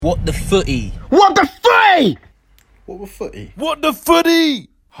What the footy? What the footy? What the footy? What the footy?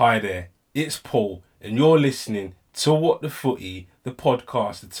 Hi there, it's Paul, and you're listening to What the Footy, the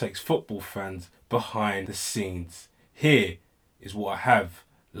podcast that takes football fans behind the scenes. Here is what I have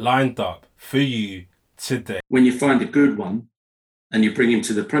lined up for you today. When you find a good one and you bring him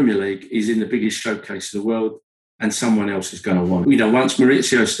to the Premier League, he's in the biggest showcase of the world, and someone else is going to want. Once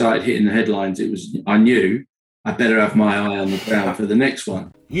Maurizio started hitting the headlines, I knew I better have my eye on the ground for the next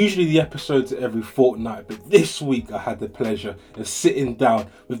one. Usually the episodes are every fortnight, but this week I had the pleasure of sitting down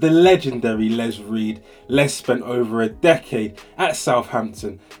with the legendary Les Reed. Les spent over a decade at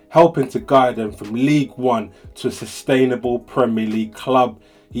Southampton, helping to guide them from League One to a sustainable Premier League club.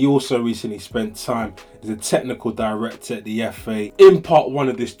 He also recently spent time as a technical director at the FA. In part one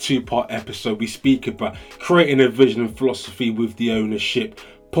of this two-part episode, we speak about creating a vision and philosophy with the ownership,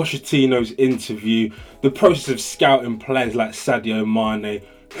 Pochettino's interview, the process of scouting players like Sadio Mané,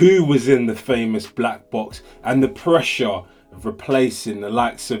 who was in the famous black box, and the pressure of replacing the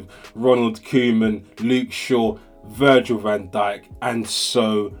likes of Ronald Koeman, Luke Shaw, Virgil van Dijk, and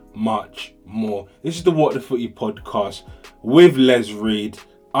so much more. This is the What the Footy podcast with Les Reed.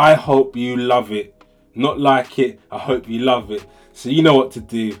 I hope you love it. Not like it, I hope you love it. So you know what to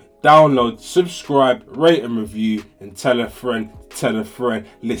do. Download, subscribe, rate and review, and tell a friend.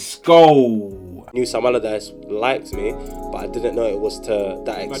 Let's go. Knew some Allardyce liked me, but I didn't know it was to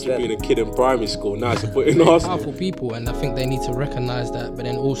that extent. Imagine being a kid in primary school, now it's putting Arsenal. Powerful people, and I think they need to recognise that, but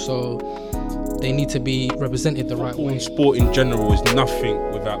then also they need to be represented the right way. Sport in general is nothing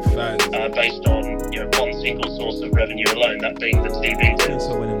without fans. Based on one single source of revenue alone, that being the TV.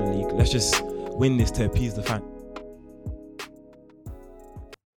 So winning the league, let's just win this to appease the fans.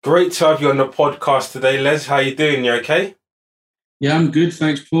 Great to have you on the podcast today, Les. How you doing? You okay? Yeah, I'm good.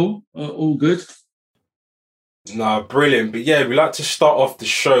 Thanks, Paul. All good. Nah, brilliant. But yeah, we like to start off the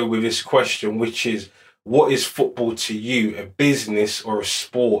show with this question, which is, what is football to you, a business or a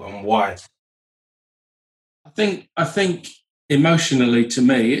sport, and why? I think emotionally, to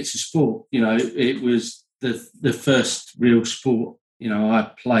me, it's a sport. It was the first real sport.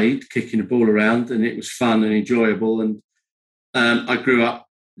 I played, kicking the ball around, and it was fun and enjoyable. And I grew up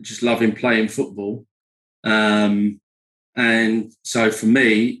just loving playing football. And so for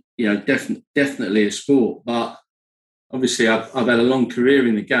me, definitely a sport. But obviously, I've had a long career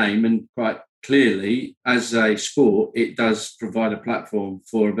in the game, and quite clearly, as a sport, it does provide a platform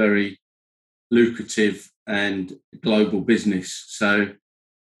for a very lucrative and global business. So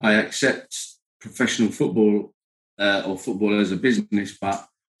I accept professional football or football as a business, but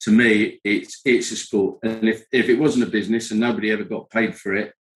to me, it's a sport. And if it wasn't a business and nobody ever got paid for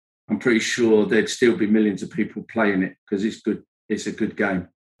it, I'm pretty sure there'd still be millions of people playing it because it's good. It's a good game.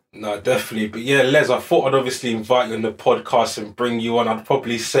 No, definitely. But yeah, Les, I thought I'd obviously invite you on the podcast and bring you on. I'd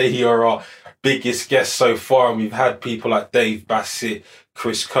probably say you're our biggest guest so far, and we've had people like Dave Bassett,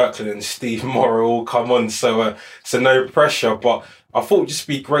 Chris Kirkland and Steve Morrow all come on, so no pressure. But I thought it'd just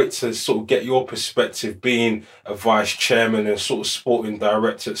be great to sort of get your perspective, being a vice chairman and sort of sporting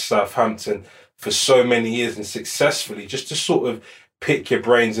director at Southampton for so many years and successfully, just to sort of pick your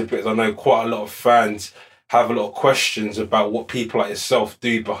brains a bit. I know quite a lot of fans have a lot of questions about what people like yourself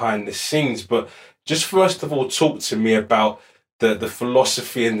do behind the scenes. But just first of all, talk to me about the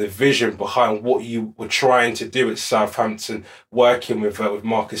philosophy and the vision behind what you were trying to do at Southampton, working with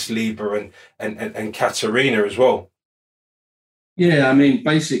Marcus Lieber and Katarina as well. Yeah, I mean,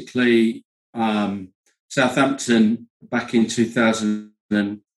 basically, Southampton back in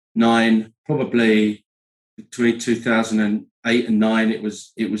 2009, probably between 2008 and 9, it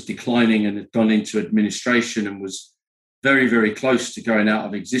was declining and had gone into administration and was very, very close to going out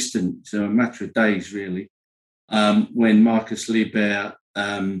of existence. So a matter of days, really, when Marcus Lieber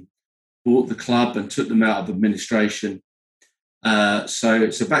bought the club and took them out of administration.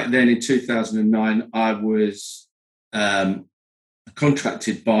 So back then in 2009, I was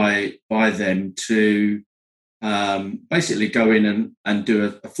contracted by them to basically go in and do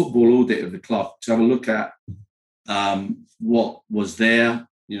a football audit of the club, to have a look at what was there.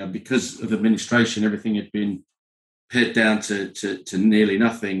 Because of administration, everything had been pared down to nearly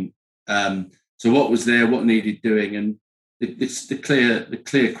nothing. So what was there, what needed doing, and the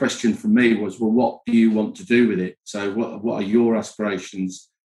clear question for me was, well, what do you want to do with it? So what are your aspirations?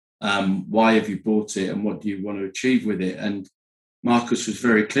 Why have you bought it, and what do you want to achieve with it? And Marcus was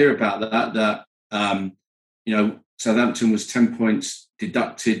very clear about that Southampton was 10 points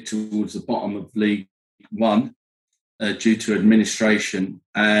deducted towards the bottom of League One due to administration,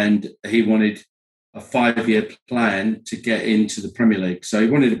 and he wanted a 5-year plan to get into the Premier League. So he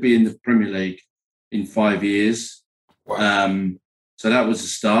wanted to be in the Premier League in 5 years. Wow. So that was the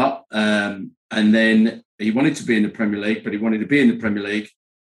start. And then he wanted to be in the Premier League, but he wanted to be in the Premier League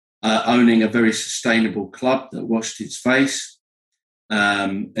owning a very sustainable club that washed its face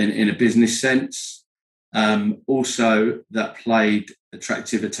in a business sense. Also that played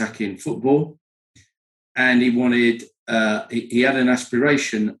attractive attacking football. And he wanted, he had an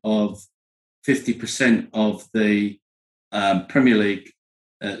aspiration of 50% of the Premier League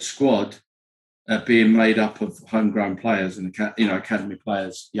squad being made up of homegrown players and academy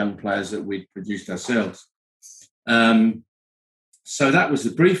players, young players that we'd produced ourselves. So that was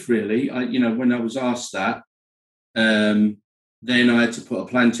the brief, really. When I was asked that, then I had to put a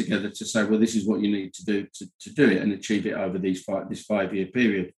plan together to say, well, this is what you need to do to do it and achieve it over this 5-year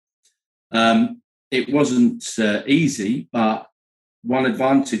period. It wasn't easy, but one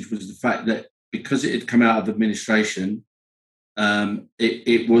advantage was the fact that because it had come out of administration,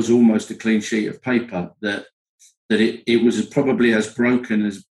 it was almost a clean sheet of paper, that it was probably as broken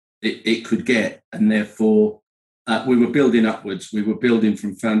as it could get, and therefore we were building upwards. We were building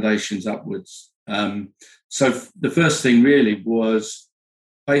from foundations upwards. So the first thing really was,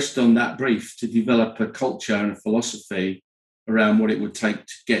 based on that brief, to develop a culture and a philosophy around what it would take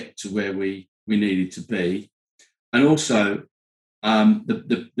to get to where we needed to be. And also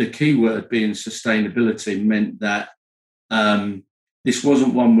the key word being sustainability meant that this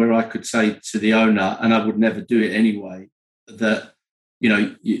wasn't one where I could say to the owner, and I would never do it anyway, that,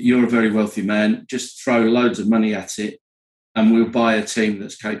 you're a very wealthy man, just throw loads of money at it and we'll buy a team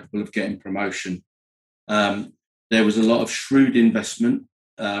that's capable of getting promotion. There was a lot of shrewd investment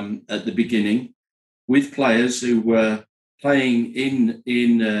at the beginning with players who were playing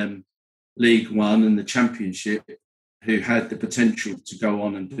in League One and the Championship, who had the potential to go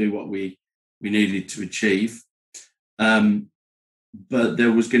on and do what we needed to achieve. But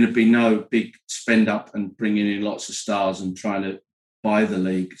there was going to be no big spend up and bringing in lots of stars and trying to buy the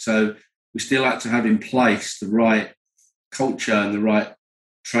league. So we still had to have in place the right culture and the right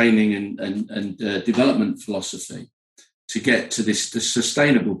training and development philosophy to get to the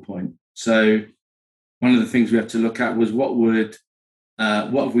sustainable point. So one of the things we have to look at was what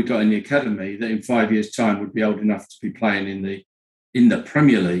have we got in the academy that in 5 years' time would be old enough to be playing in the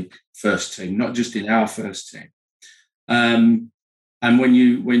Premier League first team, not just in our first team. And when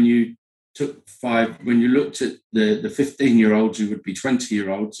you looked at the 15-year-olds who would be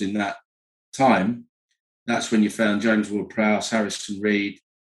 20-year-olds in that time, that's when you found James Ward-Prowse, Harrison Reed,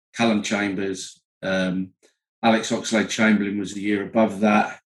 Callum Chambers, Alex Oxlade-Chamberlain was a year above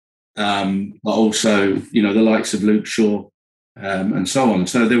that, but also the likes of Luke Shaw and so on.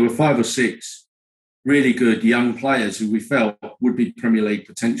 So there were 5 or 6 really good young players who we felt would be Premier League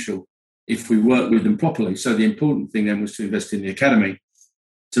potential if we worked with them properly. So the important thing then was to invest in the academy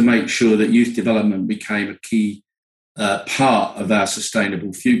to make sure that youth development became a key part of our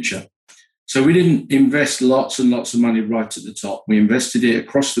sustainable future. So we didn't invest lots and lots of money right at the top. We invested it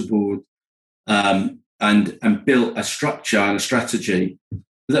across the board and built a structure and a strategy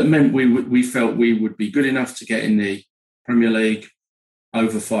that meant we felt we would be good enough to get in the Premier League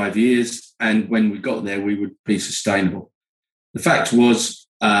over 5 years, and when we got there, we would be sustainable. The fact was,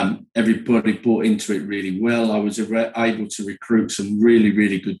 everybody bought into it really well. I was able to recruit some really,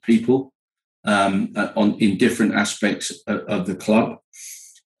 really good people in different aspects of the club.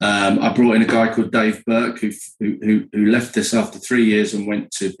 I brought in a guy called Dave Burke, who left us after 3 years and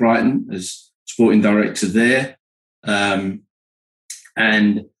went to Brighton as sporting director there.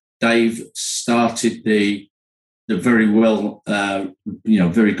 And Dave started the very well,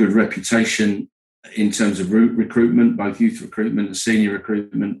 very good reputation in terms of recruitment, both youth recruitment and senior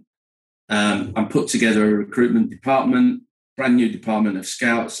recruitment, and put together a recruitment department, brand new department of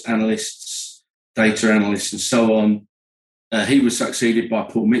scouts, analysts, data analysts, and so on. He was succeeded by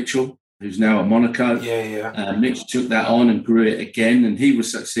Paul Mitchell, who's now at Monaco. Mitch took that on and grew it again, and he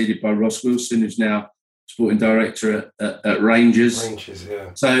was succeeded by Ross Wilson, who's now sporting director at Rangers.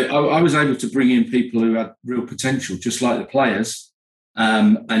 So I was able to bring in people who had real potential, just like the players,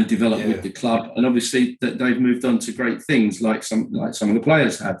 and develop with the club. And obviously that they've moved on to great things, like some of the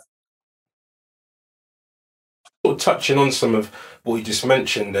players have. Touching on some of what you just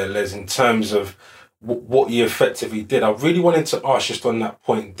mentioned there, Les, in terms of what you effectively did, I really wanted to ask just on that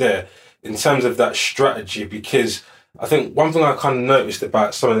point there, in terms of that strategy, because I think one thing I kind of noticed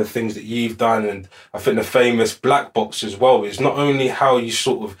about some of the things that you've done, and I think the famous black box as well, is not only how you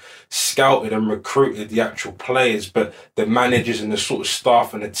sort of scouted and recruited the actual players, but the managers and the sort of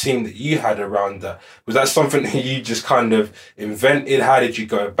staff and the team that you had around that. Was that something that you just kind of invented? How did you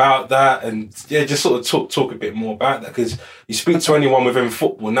go about that? And just sort of talk a bit more about that, because you speak to anyone within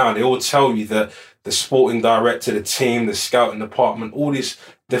football now, they all tell you that the sporting director, the team, the scouting department, all these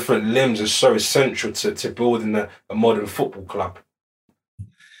different limbs are so essential to building a modern football club.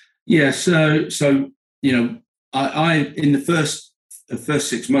 Yeah, so you know, I in the first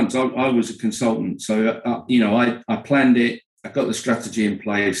 6 months, I was a consultant. So you know, I planned it. I got the strategy in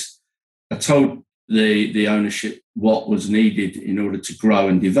place. I told the ownership what was needed in order to grow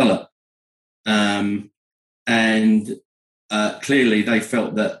and develop, and clearly they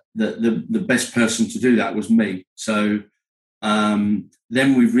felt that the best person to do that was me. So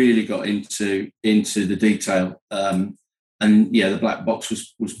then we really got into the detail. And yeah, the black box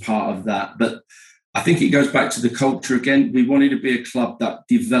was part of that. But I think it goes back to the culture again. We wanted to be a club that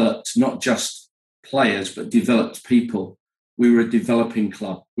developed not just players, but developed people. We were a developing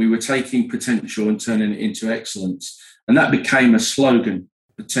club. We were taking potential and turning it into excellence. And that became a slogan,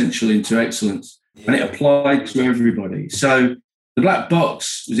 potential into excellence. Yeah. And it applied to everybody. So the black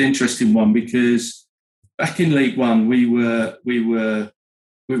box was an interesting one because back in League One, we were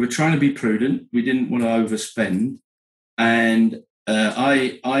trying to be prudent. We didn't want to overspend. And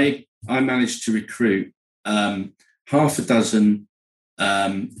I managed to recruit half a dozen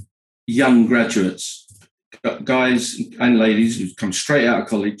young graduates, guys and ladies who've come straight out of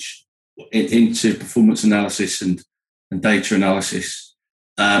college into performance analysis and data analysis.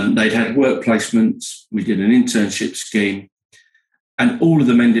 They'd had work placements. We did an internship scheme, and all of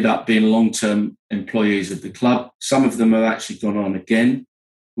them ended up being long-term employees of the club. Some of them have actually gone on again.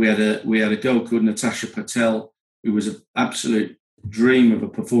 We had a girl called Natasha Patel, who was an absolute dream of a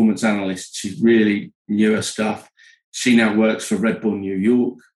performance analyst. She really knew her stuff. She now works for Red Bull New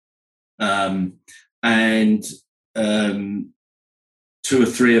York. And two or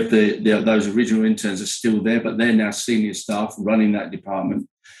three of those original interns are still there, but they're now senior staff running that department.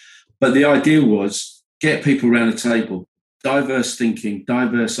 But the idea was get people around the table, diverse thinking,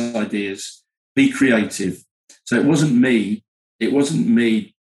 diverse ideas, be creative. So it wasn't me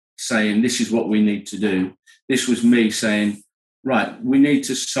saying this is what we need to do. This was me saying, right, we need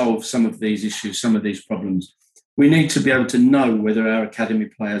to solve some of these issues, some of these problems. We need to be able to know whether our academy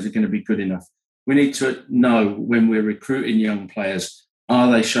players are going to be good enough. We need to know when we're recruiting young players,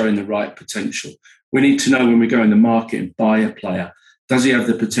 are they showing the right potential? We need to know when we go in the market and buy a player, does he have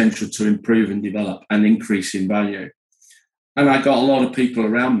the potential to improve and develop and increase in value? And I got a lot of people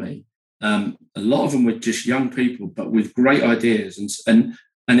around me. A lot of them were just young people, but with great ideas. And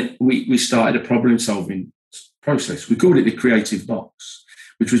we started a problem-solving process. We called it the creative box,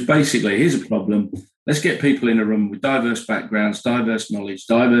 which was basically, here's a problem. Let's get people in a room with diverse backgrounds, diverse knowledge,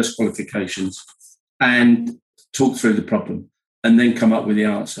 diverse qualifications, and talk through the problem and then come up with the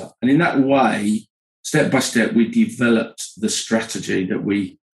answer. And in that way, step by step, we developed the strategy that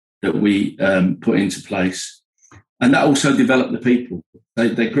we put into place. And that also developed the people.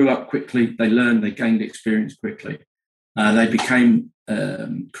 They grew up quickly, they learned, they gained experience quickly. They became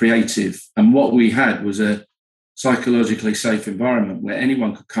creative. And what we had was a psychologically safe environment where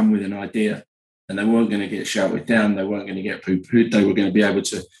anyone could come with an idea and they weren't going to get shouted down, they weren't going to get poo-pooed, they were going to be able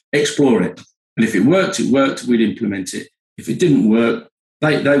to explore it. And if it worked, we'd implement it. If it didn't work,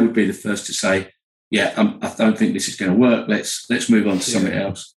 they would be the first to say, yeah, I don't think this is going to work, let's move on to something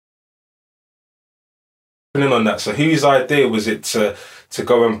else. On that, so whose idea was it to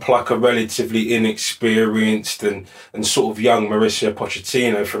go and pluck a relatively inexperienced and sort of young Mauricio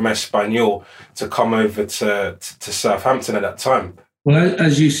Pochettino from Espanyol to come over to Southampton at that time? Well,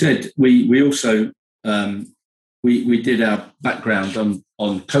 as you said, we also we did our background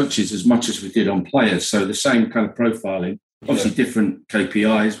on coaches as much as we did on players. So the same kind of profiling, obviously different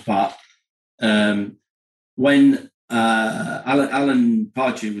KPIs, but when Alan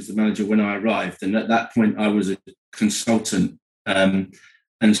Pardew was the manager when I arrived, and at that point I was a consultant. And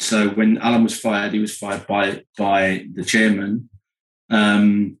so when Alan was fired, he was fired by the chairman,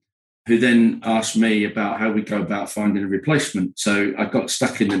 who then asked me about how we go about finding a replacement. So I got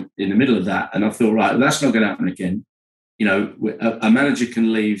stuck in the middle of that, and I thought, right, well, that's not going to happen again. You know, a manager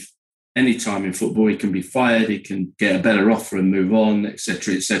can leave any time in football. He can be fired, he can get a better offer and move on,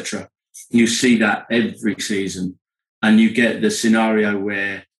 etc., etc. You see that every season. And you get the scenario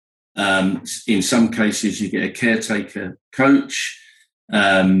where, in some cases, you get a caretaker coach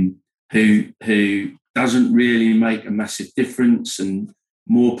who doesn't really make a massive difference, and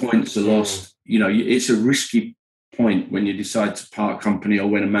more points are lost. You know, it's a risky point when you decide to part company or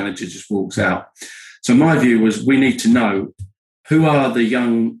when a manager just walks out. So my view was we need to know who are the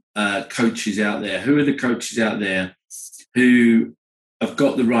young coaches out there, who are the coaches out there who have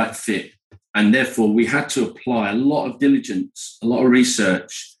got the right fit. And therefore, we had to apply a lot of diligence, a lot of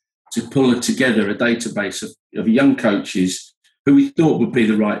research to pull together a database of young coaches who we thought would be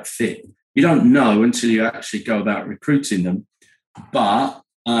the right fit. you don't know until you actually go about recruiting them. But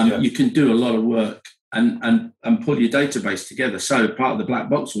you can do a lot of work and pull your database together. So part of the black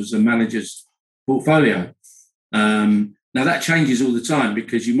box was the manager's portfolio. Now that changes all the time,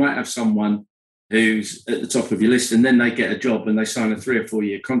 because you might have someone who's at the top of your list, and then they get a job and they sign a 3 or 4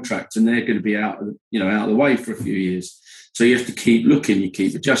 year contract, and they're going to be out of the way for a few years. So you have to keep looking, you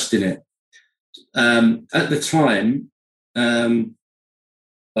keep adjusting it. At the time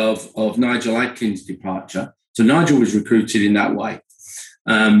of Nigel Adkins' departure, so Nigel was recruited in that way.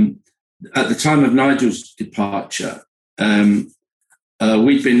 At the time of Nigel's departure,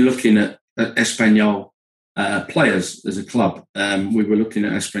 we'd been looking at Espanyol players as a club. We were looking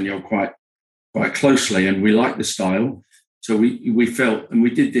at Espanyol quite closely, and we liked the style. So we felt, and we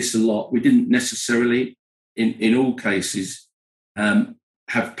did this a lot, we didn't necessarily, in all cases,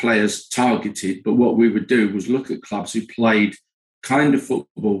 have players targeted, but what we would do was look at clubs who played kind of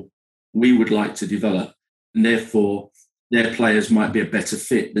football we would like to develop, and therefore their players might be a better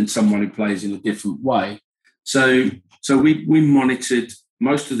fit than someone who plays in a different way. So we monitored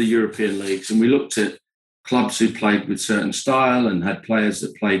most of the European leagues, and we looked at clubs who played with certain style and had players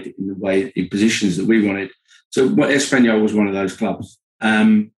that played in positions that we wanted. So Espanyol was one of those clubs.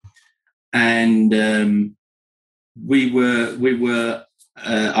 We were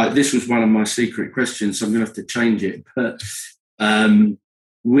this was one of my secret questions, so I'm going to have to change it. But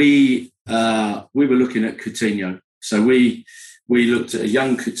we were looking at Coutinho. So we looked at a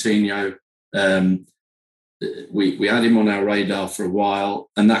young Coutinho. We had him on our radar for a while,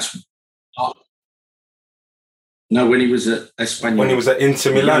 and that's when he was at Espanyol. When he was at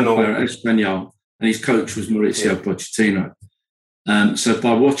Inter Milan, or Espanyol, and his coach was Maurizio Pochettino. So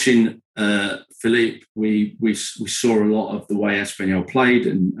by watching Philippe, we saw a lot of the way Espanyol played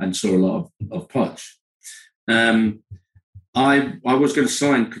and saw a lot of Poch. I was going to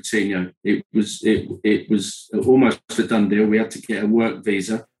sign Coutinho. It was almost a done deal. We had to get a work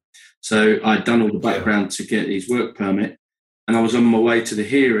visa. So I'd done all the background to get his work permit, and I was on my way to the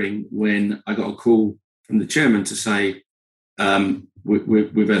hearing when I got a call from the chairman to say,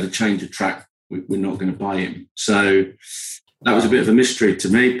 we've had a change of track. We're not going to buy him. So that was a bit of a mystery to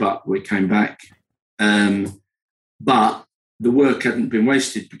me, but we came back. But the work hadn't been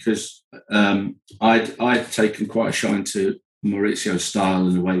wasted, because I'd taken quite a shine to Maurizio's style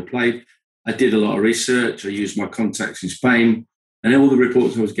and the way he played. I did a lot of research. I used my contacts in Spain, and all the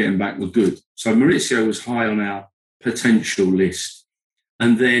reports I was getting back were good. So Maurizio was high on our potential list.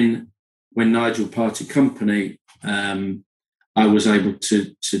 And then when Nigel parted company, I was able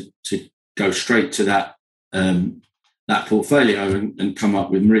to go straight to that portfolio and come up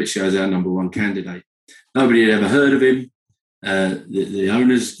with Maurizio as our number one candidate. Nobody had ever heard of him. The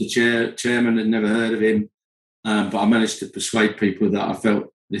owners, the chairman had never heard of him. But I managed to persuade people that I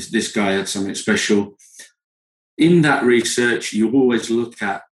felt this guy had something special. In that research, you always look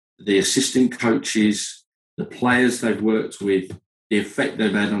at the assistant coaches, the players they've worked with, the effect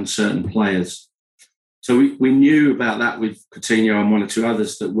they've had on certain players. So we knew about that with Coutinho and one or two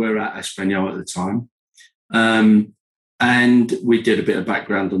others that were at Espanyol at the time. And we did a bit of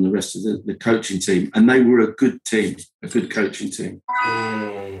background on the rest of the coaching team. And they were a good team, a good coaching team.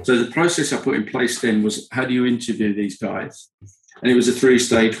 So the process I put in place then was, how do you interview these guys? And it was a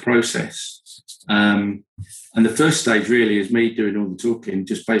 3-stage process. And the first stage really is me doing all the talking,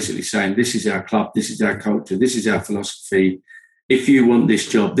 just basically saying, this is our club, this is our culture, this is our philosophy. If you want this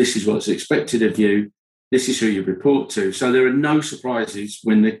job, this is what's expected of you. This is who you report to. So there are no surprises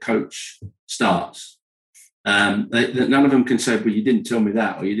when the coach starts. None of them can say, well, you didn't tell me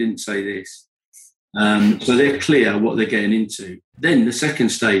that, or you didn't say this. So they're clear what they're getting into. Then the second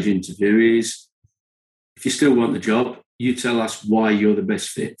stage interview is, if you still want the job, you tell us why you're the best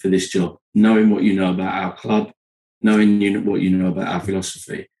fit for this job, knowing what you know about our club, knowing what you know about our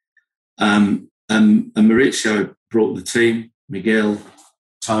philosophy. And Maurizio brought the team, Miguel,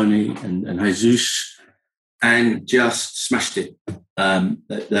 Tony and Jesus, and just smashed it.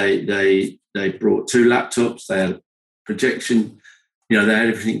 They brought 2 laptops, they had a projection, they had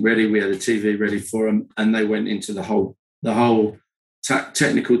everything ready. We had a TV ready for them, and they went into the whole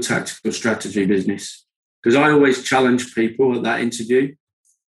technical, tactical strategy business. Because I always challenge people at that interview.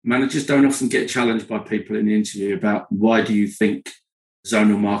 Managers don't often get challenged by people in the interview about why do you think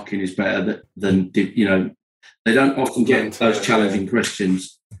zonal marking is better than they don't often get those challenging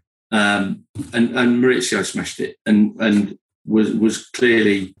questions. And Maurizio smashed it and was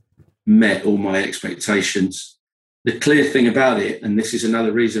clearly met all my expectations. The clear thing about it, and this is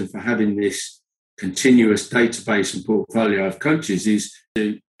another reason for having this continuous database and portfolio of coaches, is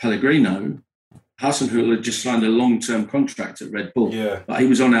Pellegrino Hasenhüttl had just signed a long-term contract at Red Bull. Yeah. But he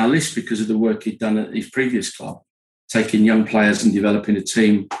was on our list because of the work he'd done at his previous club, taking young players and developing a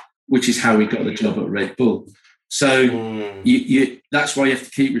team, which is how he got the job at Red Bull. So that's why you have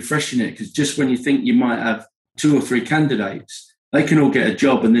to keep refreshing it, because just when you think you might have 2 or 3 candidates, they can all get a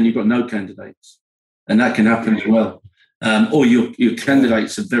job and then you've got no candidates. And that can happen as well. Or your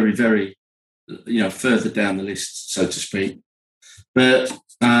candidates are very, very, further down the list, so to speak. But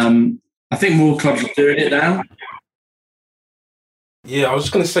I think more clubs are doing it now. Yeah, I was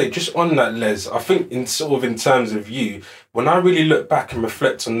just going to say, just on that, Les, I think in terms of you, when I really look back and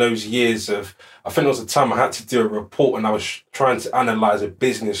reflect on those years of, I think there was a time I had to do a report and I was trying to analyse a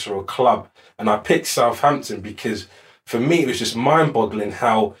business or a club, and I picked Southampton because for me it was just mind-boggling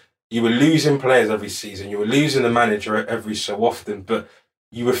how you were losing players every season, you were losing a manager every so often, but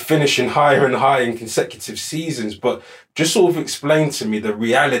you were finishing higher and higher in consecutive seasons. But just sort of explain to me the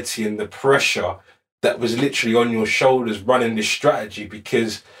reality and the pressure that was literally on your shoulders running this strategy,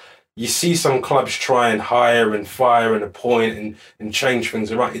 because you see some clubs try and hire and fire and appoint and change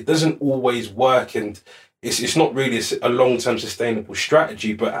things around. It doesn't always work, and it's not really a long-term sustainable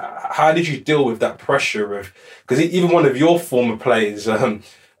strategy. But how did you deal with that pressure of, because even one of your former players,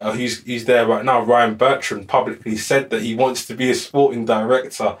 who's there right now, Ryan Bertrand, publicly said that he wants to be a sporting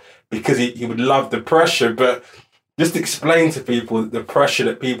director because he would love the pressure. But just explain to people the pressure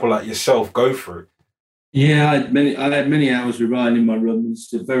that people like yourself go through. Yeah, I had many hours with Ryan in my room.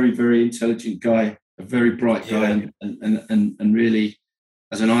 He's a very, very intelligent guy, a very bright guy, and really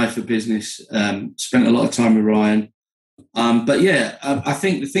has an eye for business. Spent a lot of time with Ryan. I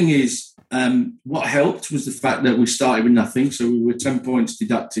think the thing is, what helped was the fact that we started with nothing. So we were 10 points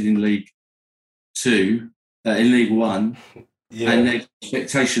deducted in League League One, and the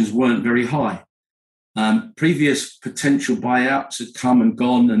expectations weren't very high. Previous potential buyouts had come and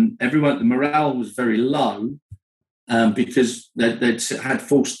gone, and the morale was very low because they'd had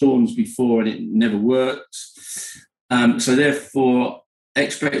false dawns before and it never worked. So therefore,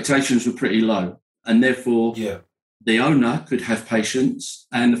 expectations were pretty low, and therefore the owner could have patience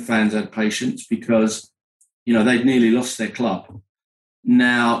and the fans had patience because, they'd nearly lost their club.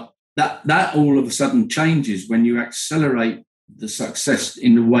 Now, that all of a sudden changes when you accelerate the success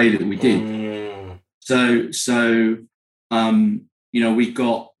in the way that we did.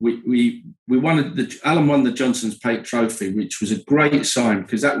 We wanted Alan won the Johnson's Pate Trophy, which was a great sign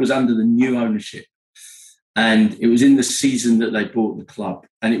because that was under the new ownership, and it was in the season that they bought the club,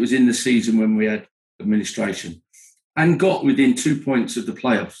 and it was in the season when we had administration, and got within 2 points of the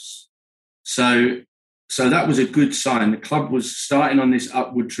playoffs. So that was a good sign. The club was starting on this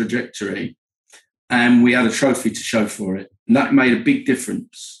upward trajectory, and we had a trophy to show for it, and that made a big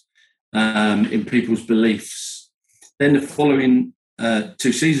difference in people's beliefs. Then the following 2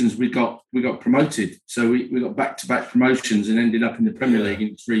 seasons, we got promoted. So we got back-to-back promotions and ended up in the Premier League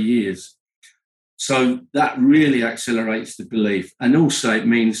in 3 years. So that really accelerates the belief. And also it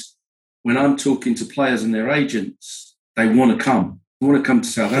means when I'm talking to players and their agents, they want to come. They want to come to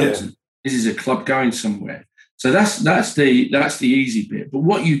Southampton. Yeah. This is a club going somewhere. So that's the easy bit. But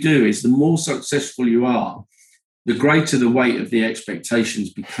what you do is the more successful you are, the greater the weight of the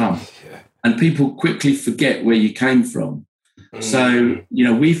expectations become. Yeah. And people quickly forget where you came from. Mm. So,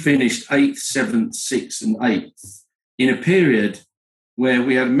 we finished 8th, 7th, 6th and 8th in a period where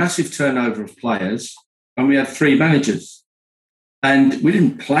we had a massive turnover of players and we had 3 managers. And we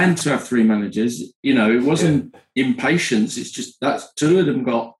didn't plan to have 3 managers. It wasn't impatience. It's just that 2 of them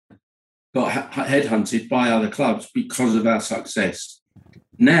got headhunted by other clubs because of our success.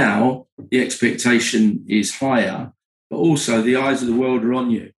 Now, the expectation is higher, but also the eyes of the world are on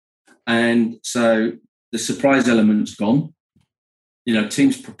you. And so the surprise element's gone.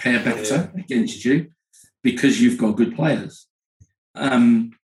 Teams prepare better against you because you've got good players.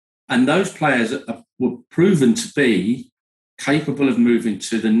 And those players were proven to be capable of moving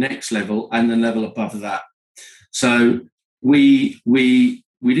to the next level and the level above that. So we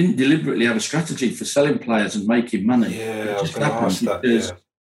didn't deliberately have a strategy for selling players and making money. Yeah, it just happened because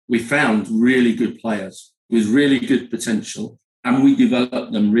we found really good players with really good potential, and we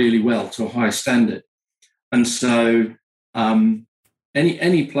developed them really well to a high standard. And so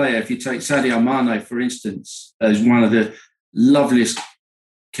any player, if you take Sadio Mané, for instance, as one of the loveliest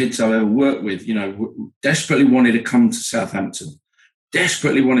kids I've ever worked with, desperately wanted to come to Southampton,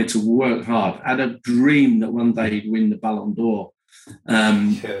 desperately wanted to work hard, had a dream that one day he'd win the Ballon d'Or,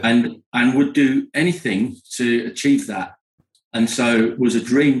 and would do anything to achieve that. And so it was a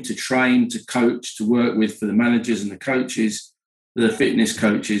dream to train, to coach, to work with for the managers and the coaches, the fitness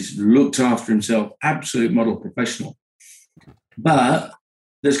coaches, looked after himself, absolute model professional. But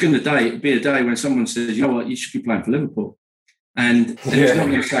there's going to be a day when someone says, you know what, you should be playing for Liverpool. And he's not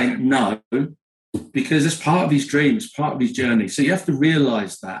going to say no, because it's part of his dreams, part of his journey. So you have to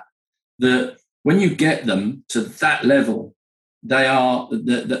realise that when you get them to that level, they are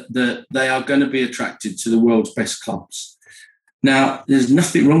going to be attracted to the world's best clubs. Now, there's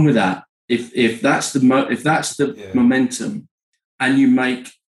nothing wrong with that. If that's the momentum, and you make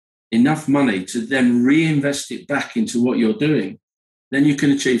enough money to then reinvest it back into what you're doing, then you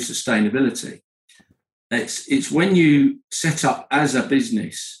can achieve sustainability. It's when you set up as a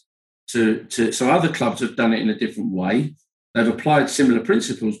business so other clubs have done it in a different way. They've applied similar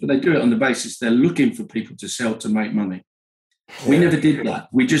principles, but they do it on the basis they're looking for people to sell to make money. We never did that.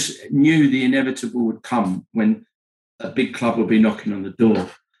 We just knew the inevitable would come when a big club would be knocking on the door.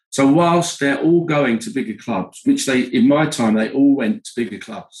 So whilst they're all going to bigger clubs, which in my time, they all went to bigger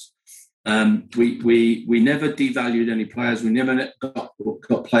clubs. We never devalued any players. We never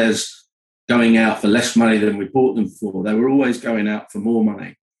got players going out for less money than we bought them for. They were always going out for more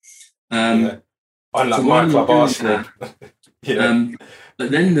money. Unlike my club, Arsenal.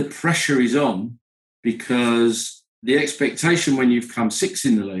 But then the pressure is on, because the expectation when you've come sixth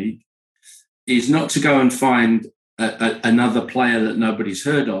in the league is not to go and find another player that nobody's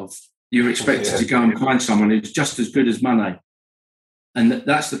heard of. You're expected to go and find someone who's just as good as Mané. And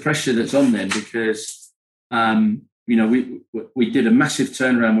that's the pressure that's on them, because, we did a massive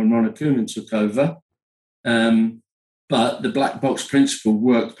turnaround when Ronald Koeman took over, but the black box principle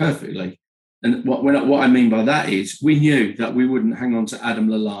worked perfectly. And what I mean by that is we knew that we wouldn't hang on to Adam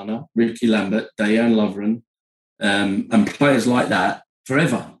Lallana, Ricky Lambert, Dejan Lovren, and players like that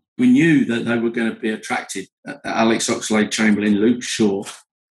forever. We knew that they were going to be attracted. Alex Oxlade-Chamberlain, Luke Shaw.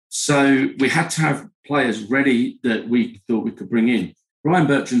 So we had to have players ready that we thought we could bring in. Ryan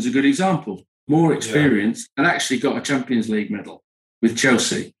Bertrand's a good example. More experience, and actually got a Champions League medal with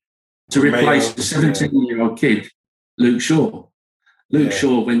Chelsea to replace the 17-year-old kid, Luke Shaw. Luke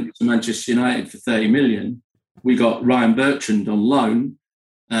Shaw went to Manchester United for 30 million. We got Ryan Bertrand on loan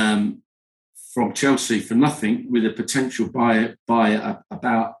from Chelsea for nothing, with a potential buy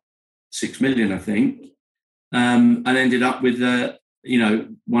about 6 million, I think, and ended up with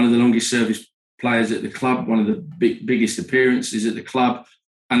one of the longest service players at the club, one of the biggest appearances at the club,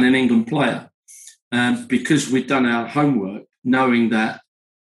 and an England player. Because we'd done our homework, knowing that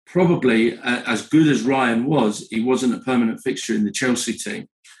probably as good as Ryan was, he wasn't a permanent fixture in the Chelsea team.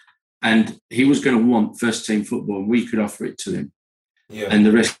 And he was going to want first-team football, and we could offer it to him. Yeah. And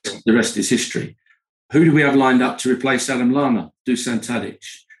the rest is history. Who do we have lined up to replace Adam Lallana? Dusan Tadic.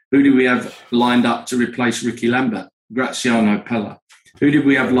 Who do we have lined up to replace Ricky Lambert? Graziano Pella. Who did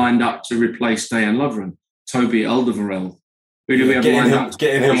we have lined up to replace Dejan Lovren? Toby Alderweireld. Who do we have lined up?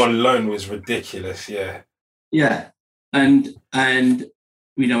 Getting him on loan was ridiculous. Yeah. And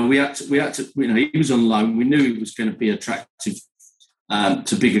we had to. He was on loan. We knew he was going to be attractive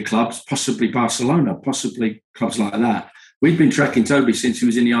to bigger clubs, possibly Barcelona, possibly clubs like that. We'd been tracking Toby since he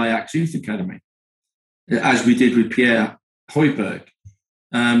was in the Ajax Youth Academy, as we did with Pierre Højbjerg.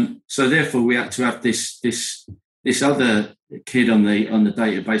 So therefore, we had to have this other kid on the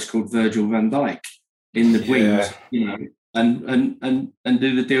database called Virgil van Dijk in the wings, and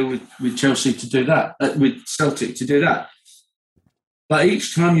do the deal with Chelsea to do that, with Celtic to do that. But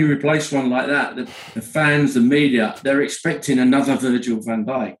each time you replace one like that, the fans, the media, they're expecting another Virgil van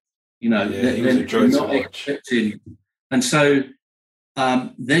Dijk. They're not expecting. And so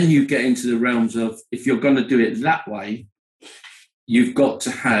then you get into the realms of, if you're going to do it that way, you've got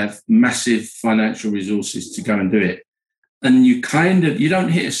to have massive financial resources to go and do it. And you don't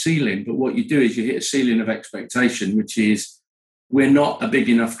hit a ceiling, but what you do is you hit a ceiling of expectation, which is we're not a big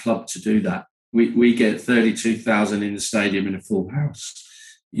enough club to do that. We get 32,000 in the stadium in a full house.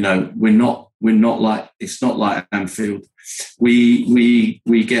 We're not like, it's not like Anfield. We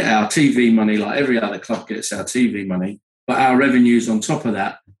get our TV money like every other club gets our TV money, but our revenues on top of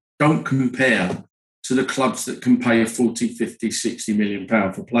that don't compare to the clubs that can pay 40, 50, 60 million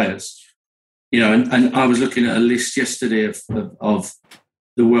pound for players. And I was looking at a list yesterday of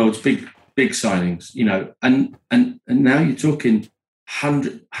the world's big signings, and now you're talking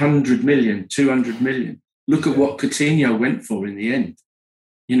 100 million, 200 million. Look at what Coutinho went for in the end,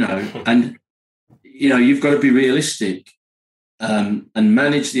 and, you've got to be realistic and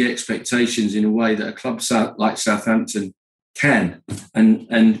manage the expectations in a way that a club like Southampton can.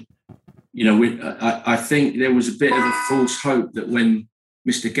 And I think there was a bit of a false hope that when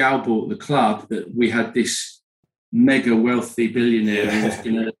Mr. Gal bought the club, that we had this mega wealthy billionaire who was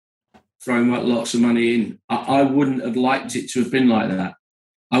going to throw lots of money in. I wouldn't have liked it to have been like that.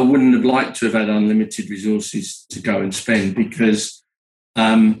 I wouldn't have liked to have had unlimited resources to go and spend, because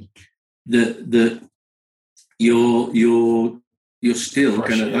that you're still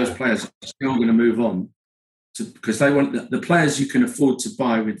going to, those players are still going to move on because they want the players you can afford to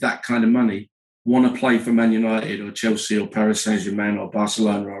buy with that kind of money want to play for Man United or Chelsea or Paris Saint-Germain or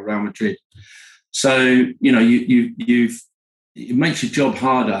Barcelona or Real Madrid. So, it makes your job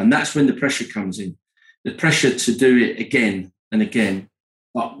harder, and that's when the pressure comes in. The pressure to do it again and again,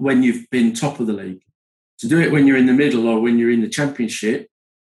 but when you've been top of the league. To do it when you're in the middle or when you're in the Championship,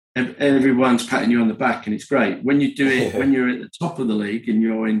 everyone's patting you on the back and it's great. When you do it when you're at the top of the league and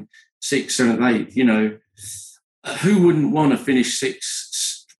you're in 6th, 7th, 8th, who wouldn't want to finish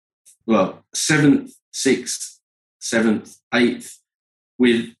 7th, 6th, 7th, 8th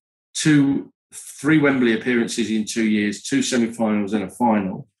with 3 Wembley appearances in 2 years, 2 semi-finals and a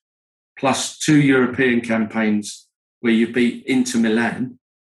final, plus 2 European campaigns where you beat Inter Milan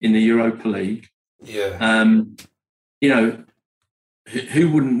in the Europa League. Yeah. Who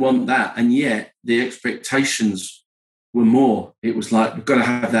wouldn't want that? And yet the expectations were more. It was like, we've got to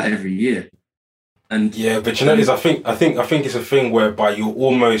have that every year. And yeah, but I think it's a thing whereby you're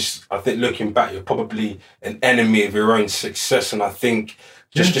almost, I think looking back, you're probably an enemy of your own success. And I think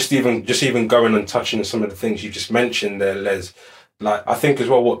just even going and touching on some of the things you just mentioned there, Les, like I think as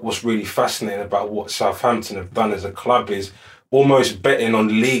well what's really fascinating about what Southampton have done as a club is almost betting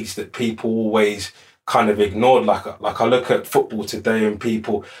on leagues that people always kind of ignored. Like I look at football today and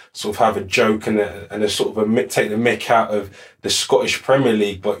people sort of have a joke and a sort of take the mick out of the Scottish Premier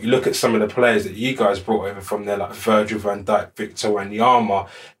League, but you look at some of the players that you guys brought over from there, like Virgil van Dijk, Victor Wanyama,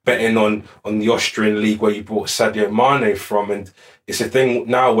 betting on the Austrian league where you brought Sadio Mané from. And it's a thing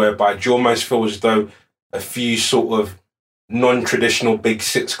now whereby you almost feel as though a few sort of non-traditional big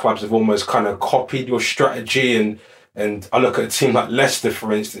six clubs have almost kind of copied your strategy. And I look at a team like Leicester,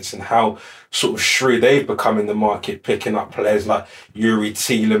 for instance, and how sort of shrewd they've become in the market, picking up players like Yuri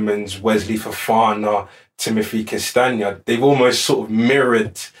Tielemans, Wesley Fofana, Timothy Castagna. They've almost sort of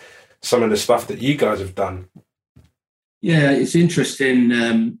mirrored some of the stuff that you guys have done. Yeah, it's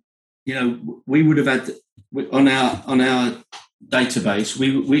interesting. We would have had on our database,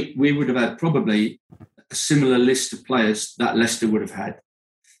 we would have had probably a similar list of players that Leicester would have had.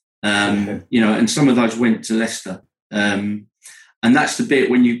 And some of those went to Leicester. And that's the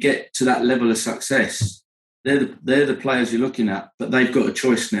bit when you get to that level of success, they're the players you're looking at, but they've got a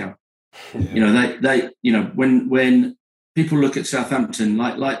choice now. Yeah. When people look at Southampton,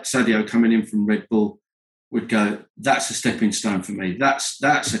 like Sadio coming in from Red Bull, would go, that's a stepping stone for me. That's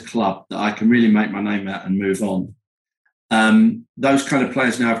a club that I can really make my name at and move on. Those kind of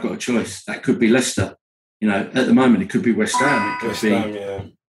players now have got a choice. That could be Leicester. At the moment, it could be West Ham. It could West be, Ham,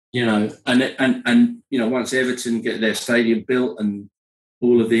 yeah. and once Everton get their stadium built and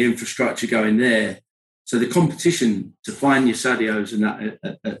all of the infrastructure going there, so the competition to find your Sadios and that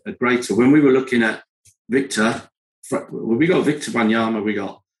are greater. When we were looking at Victor, we got Victor Wanyama, we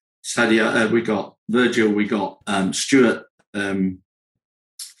got Sadio, we got Virgil, we got Stuart, who's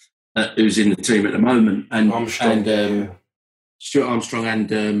in the team at the moment, and Armstrong, Stuart Armstrong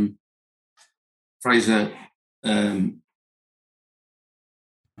and Fraser.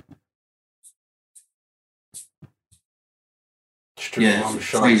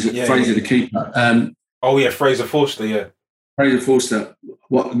 Fraser the keeper. Fraser Forster, yeah. Fraser Forster.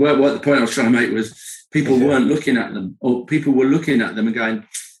 What the point I was trying to make was people weren't looking at them, or people were looking at them and going,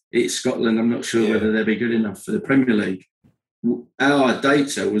 it's Scotland, I'm not sure whether they'll be good enough for the Premier League. Our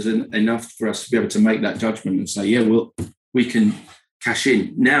data was enough for us to be able to make that judgment and say, we can cash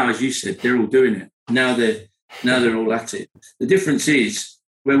in. Now, as you said, they're all doing it. Now they're all at it. The difference is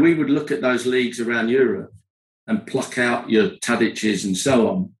where we would look at those leagues around Europe and pluck out your Tadic's and so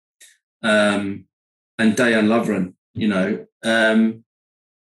on, and Dejan Lovren,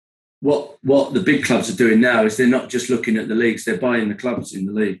 what the big clubs are doing now is they're not just looking at the leagues, they're buying the clubs in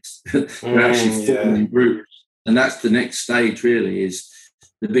the leagues. They're actually forming groups. And that's the next stage, really, is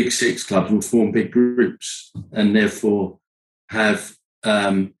the big six clubs will form big groups and therefore have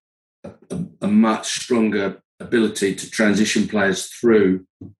a much stronger ability to transition players through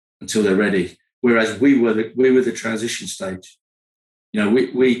until they're ready. Whereas we were the transition stage.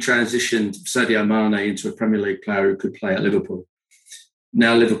 We transitioned Sadio Mané into a Premier League player who could play at Liverpool.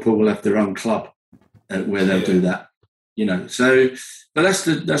 Now Liverpool will have their own club where they'll do that. But that's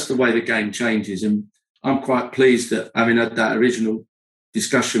the way the game changes. And I'm quite pleased that having had that original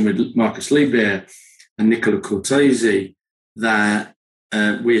discussion with Marcus Liebherr and Nicola Cortese, that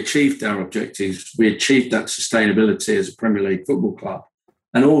we achieved our objectives. We achieved that sustainability as a Premier League football club,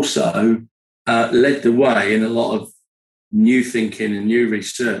 and also led the way in a lot of new thinking and new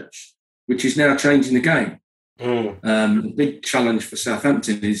research, which is now changing the game. The big challenge for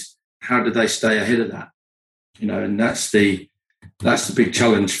Southampton is how do they stay ahead of that? And that's the big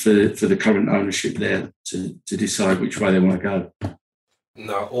challenge for the current ownership there to decide which way they want to go.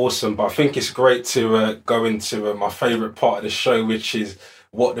 No, awesome. But I think it's great to go into my favourite part of the show, which is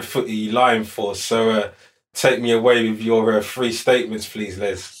what the footy you lying for. So take me away with your 3 statements, please,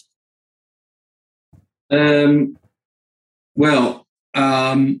 Les.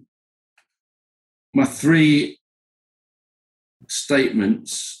 My 3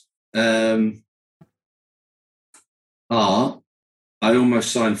 statements are: I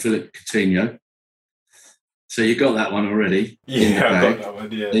almost signed Philip Coutinho. So you got that one already. Yeah, I got that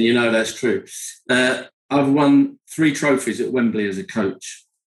one, yeah. And that's true. I've won 3 trophies at Wembley as a coach.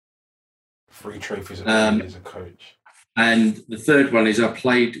 3 trophies at Wembley as a coach. And the third one is I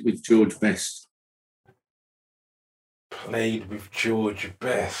played with George Best. Played with George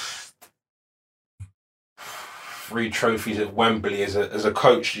Best. 3 trophies at Wembley as a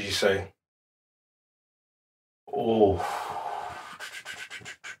coach, did you say? Oh.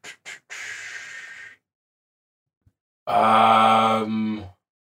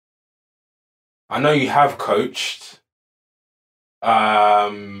 I know you have coached.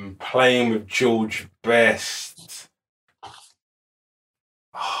 Playing with George Best.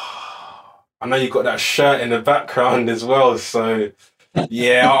 I know you got that shirt in the background as well, so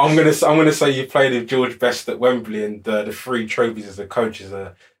yeah, I'm gonna say you played with George Best at Wembley, and the 3 trophies as a coach is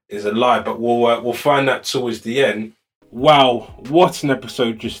a lie, but we'll find that towards the end. Wow, what an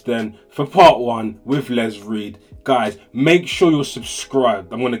episode just then for part 1 with Les Reed. Guys, make sure you're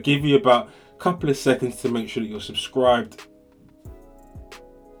subscribed. I'm going to give you about a couple of seconds to make sure that you're subscribed.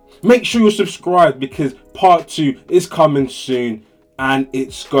 Make sure you're subscribed because part 2 is coming soon and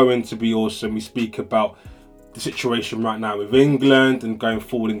it's going to be awesome. We speak about the situation right now with England and going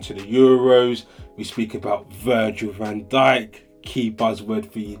forward into the Euros. We speak about Virgil van Dijk. Key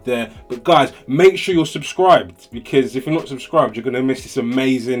buzzword for you there. But guys, make sure you're subscribed, because if you're not subscribed, you're going to miss this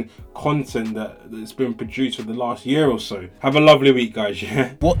amazing content that's been produced for the last year or so. Have a lovely week, guys.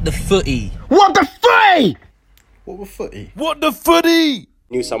 Yeah. What the footy? What the footy? What the footy? What the footy?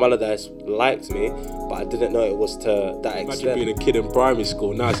 Knew some Allardyce liked me, but I didn't know it was to that extent. Imagine being a kid in primary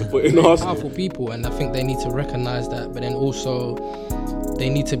school, now it's putting Arsenal. Powerful people, and I think they need to recognise that, but then also they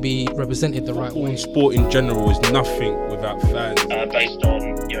need to be represented the right way. Sport in general is nothing without fans. Based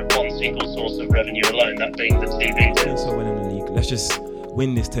on one single source of revenue alone, that being the TV. Doing so well in the league. Let's just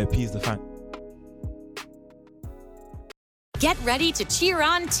win this to appease the fan. Get ready to cheer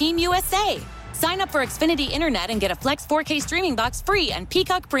on Team USA. Sign up for Xfinity Internet and get a Flex 4K streaming box free and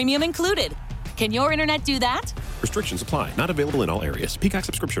Peacock Premium included. Can your internet do that? Restrictions apply. Not available in all areas. Peacock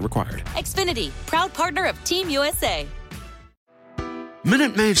subscription required. Xfinity, proud partner of Team USA.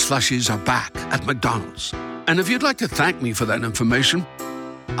 Minute Maid slushies are back at McDonald's. And if you'd like to thank me for that information,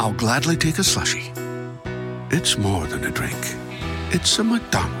 I'll gladly take a slushie. It's more than a drink. It's a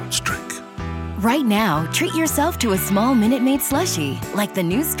McDonald's drink. Right now, treat yourself to a small Minute Maid slushie, like the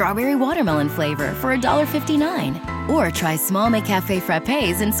new strawberry watermelon flavor for $1.59. Or try small McCafe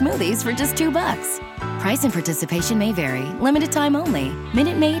frappes and smoothies for just $2. Price and participation may vary. Limited time only.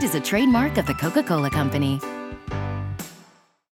 Minute Maid is a trademark of the Coca-Cola Company.